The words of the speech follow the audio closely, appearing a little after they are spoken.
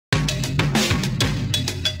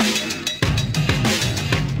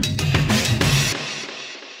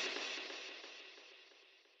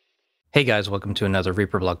Hey guys, welcome to another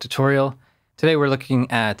Reaper blog tutorial. Today we're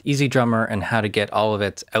looking at EZDrummer and how to get all of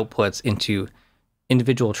its outputs into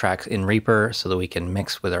individual tracks in Reaper so that we can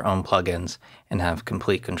mix with our own plugins and have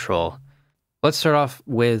complete control. Let's start off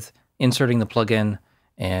with inserting the plugin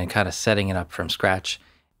and kind of setting it up from scratch.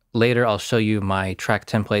 Later I'll show you my track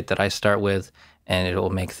template that I start with, and it will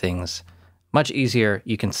make things much easier.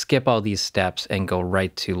 You can skip all these steps and go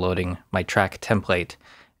right to loading my track template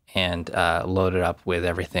and load it up with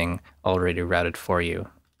everything already routed for you.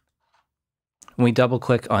 When we double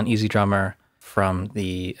click on EZDrummer from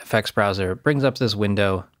the effects browser, it brings up this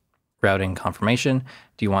window, routing confirmation.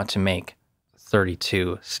 Do you want to make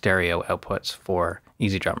 32 stereo outputs for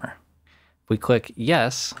EZDrummer? If we click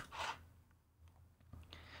yes,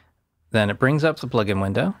 then it brings up the plugin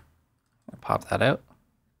window. I'll pop that out,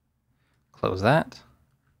 close that,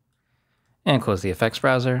 and close the effects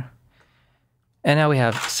browser. And now we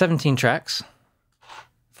have 17 tracks.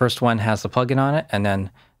 First one has the plugin on it, and then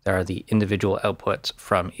there are the individual outputs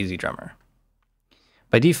from EZDrummer.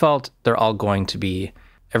 By default, they're all going to be,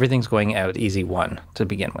 everything's going out EZ1 to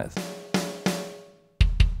begin with.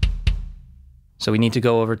 So we need to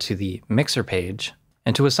go over to the mixer page,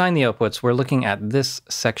 and to assign the outputs, we're looking at this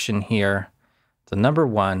section here, the number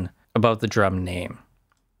 1 above the drum name,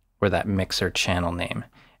 or that mixer channel name.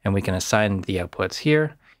 And we can assign the outputs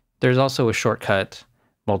here. There's also a shortcut,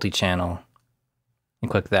 MultiChannel. You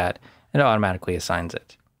click that, and it automatically assigns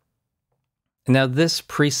it. And now this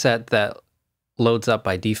preset that loads up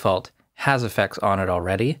by default has effects on it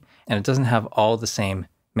already, and it doesn't have all the same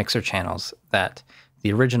mixer channels that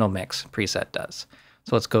the original mix preset does.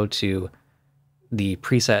 So let's go to the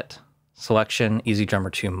preset selection,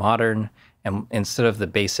 EZDrummer2 Modern, and instead of the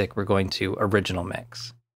basic, we're going to original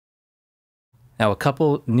mix. Now a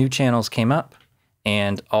couple new channels came up,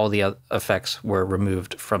 and all the effects were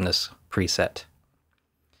removed from this preset.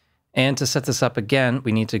 And to set this up again,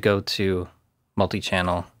 we need to go to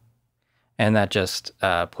MultiChannel, and that just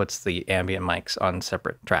puts the ambient mics on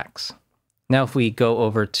separate tracks. Now if we go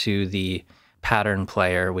over to the pattern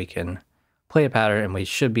player, we can play a pattern, and we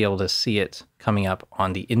should be able to see it coming up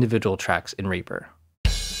on the individual tracks in Reaper.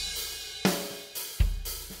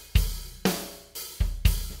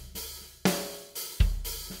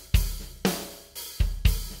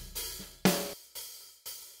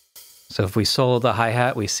 So if we solo the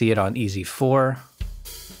hi-hat, we see it on EZ4.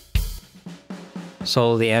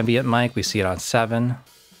 Solo the ambient mic, we see it on 7.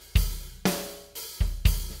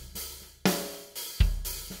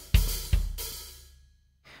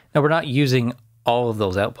 Now we're not using all of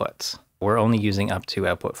those outputs. We're only using up to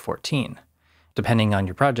output 14. Depending on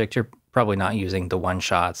your project, you're probably not using the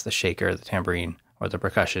one-shots, the shaker, the tambourine, or the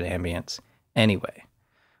percussion ambience anyway.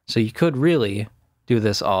 So you could really do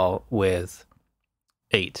this all with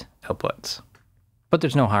 8 outputs, but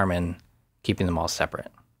there's no harm in keeping them all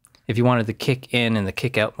separate. If you wanted the kick in and the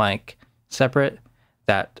kick out mic separate,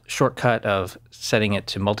 that shortcut of setting it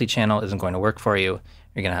to multi-channel isn't going to work for you.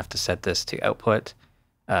 You're going to have to set this to output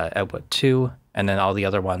 2, and then all the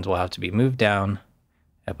other ones will have to be moved down,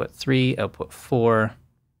 output 3, output 4,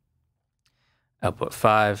 output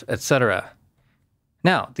 5, etc.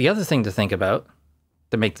 Now, the other thing to think about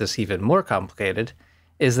to make this even more complicated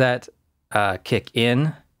is that kick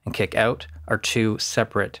in and kick out are 2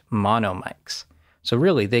 separate mono mics. So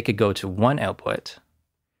really, they could go to one output.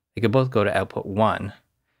 They could both go to output 1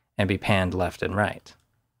 and be panned left and right,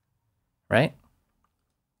 right?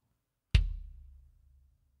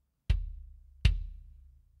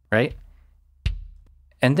 Right?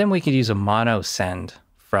 And then we could use a mono send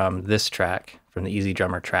from this track, from the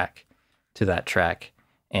EZDrummer track, to that track,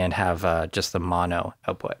 and have just the mono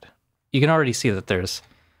output. You can already see that there's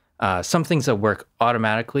some things that work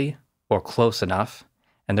automatically or close enough,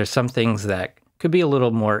 and there's some things that could be a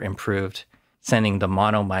little more improved, sending the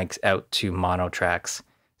mono mics out to mono tracks,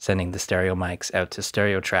 sending the stereo mics out to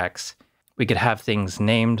stereo tracks. We could have things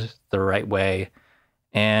named the right way.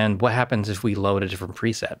 And what happens if we load a different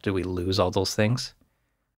preset? Do we lose all those things?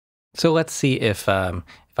 So let's see if I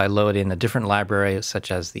load in a different library,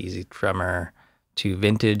 such as the EZDrummer2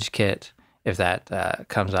 Vintage kit, if that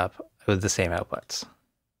comes up with the same outputs.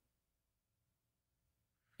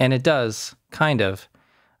 And it does, kind of,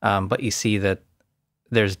 but you see that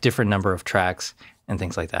there's different number of tracks and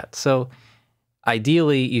things like that. So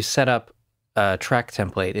ideally, you set up a track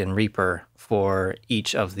template in Reaper for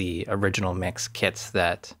each of the original mix kits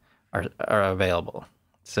that are available.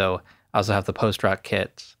 So I also have the Post-Rock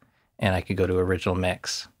kit, and I could go to original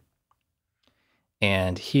mix.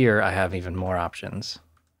 And here I have even more options.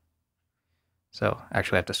 So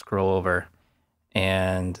actually I have to scroll over,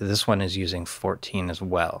 and this one is using 14 as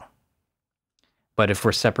well. But if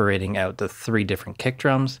we're separating out the 3 different kick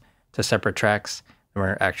drums to separate tracks, then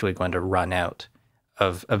we're actually going to run out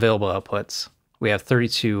of available outputs. We have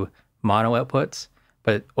 32 mono outputs,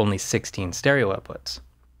 but only 16 stereo outputs.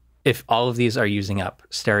 If all of these are using up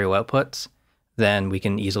stereo outputs, then we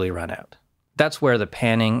can easily run out. That's where the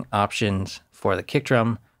panning options for the kick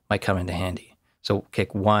drum might come into handy. So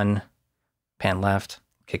kick 1, pan left,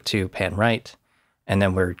 kick 2, pan right, and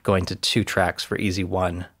then we're going to 2 tracks for easy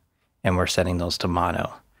 1, and we're setting those to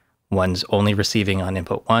mono. One's only receiving on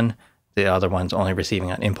input 1, the other one's only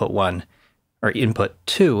receiving on input 1 or input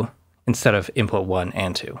 2 instead of input 1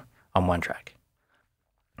 and 2 on one track.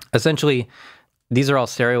 Essentially, these are all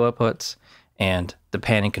stereo outputs, and the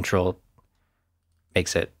panning control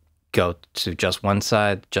makes it go to just one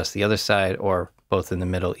side, just the other side, or both in the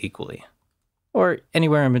middle equally. Or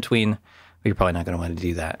anywhere in between, but you're probably not going to want to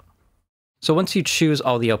do that. So once you choose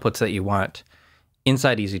all the outputs that you want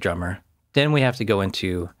inside EZDrummer, then we have to go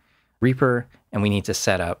into Reaper, and we need to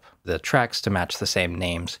set up the tracks to match the same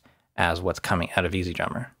names as what's coming out of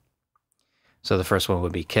EZDrummer. So the first one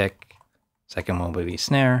would be kick, second one would be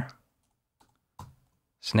snare,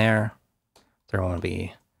 snare, third one would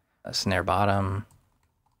be a snare bottom.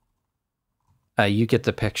 You get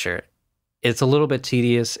the picture. It's a little bit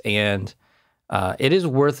tedious, and it is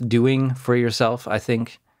worth doing for yourself, I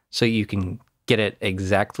think, so you can get it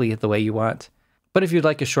exactly the way you want. But if you'd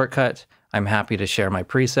like a shortcut, I'm happy to share my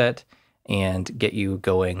preset and get you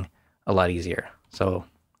going a lot easier. So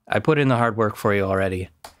I put in the hard work for you already.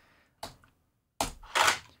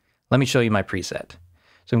 Let me show you my preset.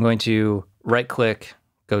 So I'm going to right-click,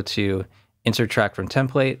 go to Insert Track from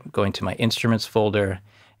Template, going to my Instruments folder,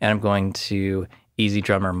 and I'm going to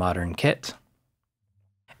EZDrummer Modern Kit.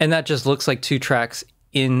 And that just looks like 2 tracks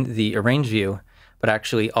in the Arrange view, but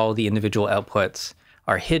actually all the individual outputs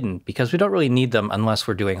are hidden because we don't really need them unless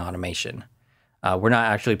we're doing automation. We're not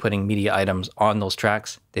actually putting media items on those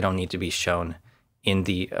tracks. They don't need to be shown in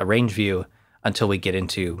the Arrange view until we get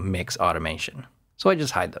into mix automation. So I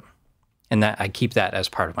just hide them. And that I keep that as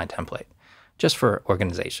part of my template, just for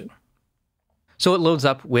organization. So it loads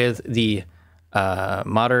up with the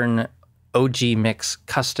modern OG mix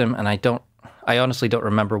custom, and I honestly don't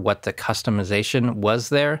remember what the customization was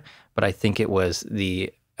there, but I think it was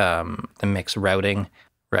the mix routing.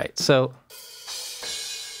 Right, so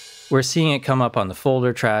we're seeing it come up on the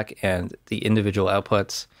folder track and the individual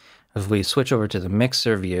outputs. If we switch over to the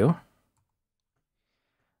mixer view,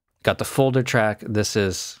 got the folder track. This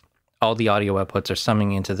is all the audio outputs are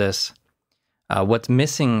summing into this. What's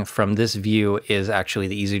missing from this view is actually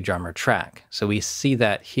the EZDrummer track. So we see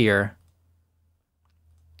that here,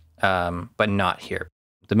 but not here.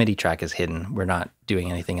 The MIDI track is hidden. We're not doing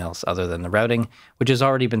anything else other than the routing, which has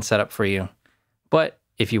already been set up for you. But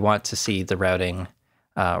if you want to see the routing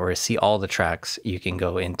or see all the tracks, you can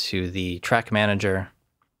go into the track manager.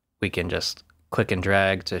 We can just click and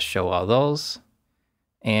drag to show all those,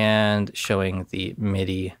 and showing the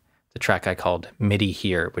MIDI, the track I called MIDI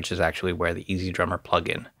here, which is actually where the EZDrummer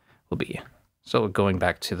plugin will be. So going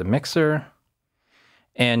back to the mixer,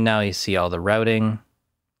 and now you see all the routing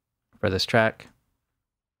for this track.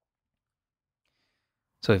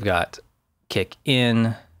 So we've got kick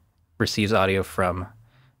in, receives audio from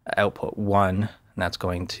output 1, and that's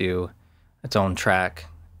going to its own track.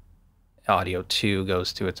 Audio 2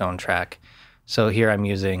 goes to its own track. So here I'm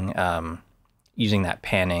using that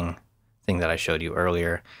panning thing that I showed you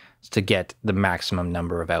earlier to get the maximum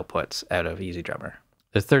number of outputs out of EZDrummer.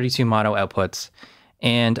 There's 32 mono outputs,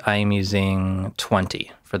 and I am using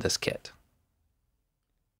 20 for this kit.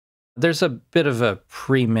 There's a bit of a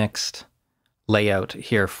pre-mixed layout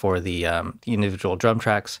here for the individual drum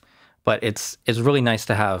tracks, but it's really nice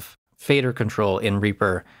to have fader control in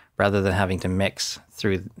Reaper rather than having to mix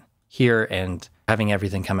through here and having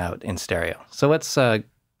everything come out in stereo. So let's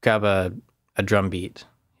grab a drum beat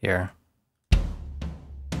here.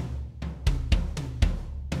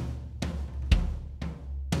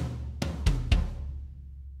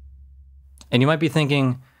 And you might be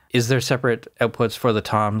thinking, is there separate outputs for the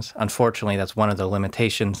toms? Unfortunately, that's one of the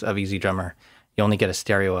limitations of EZDrummer. You only get a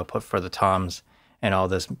stereo output for the toms, and all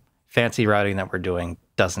this fancy routing that we're doing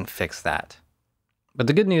doesn't fix that. But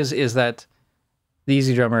the good news is that the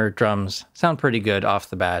EZDrummer drums sound pretty good off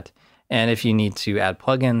the bat, and if you need to add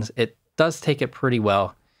plugins, it does take it pretty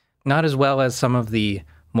well. Not as well as some of the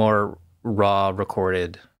more raw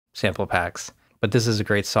recorded sample packs, but this is a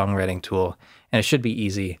great songwriting tool, and it should be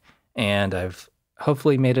easy, and I've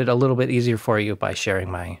hopefully made it a little bit easier for you by sharing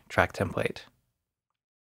my track template.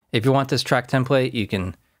 If you want this track template, you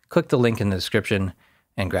can click the link in the description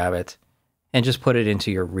and grab it, and just put it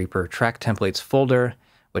into your Reaper track templates folder,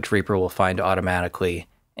 which Reaper will find automatically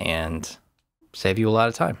and save you a lot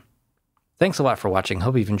of time. Thanks a lot for watching.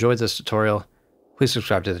 Hope you've enjoyed this tutorial. Please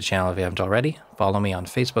subscribe to the channel if you haven't already. Follow me on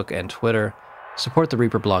Facebook and Twitter. Support the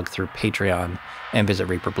Reaper blog through Patreon, and visit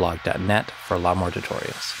reaperblog.net for a lot more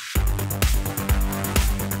tutorials.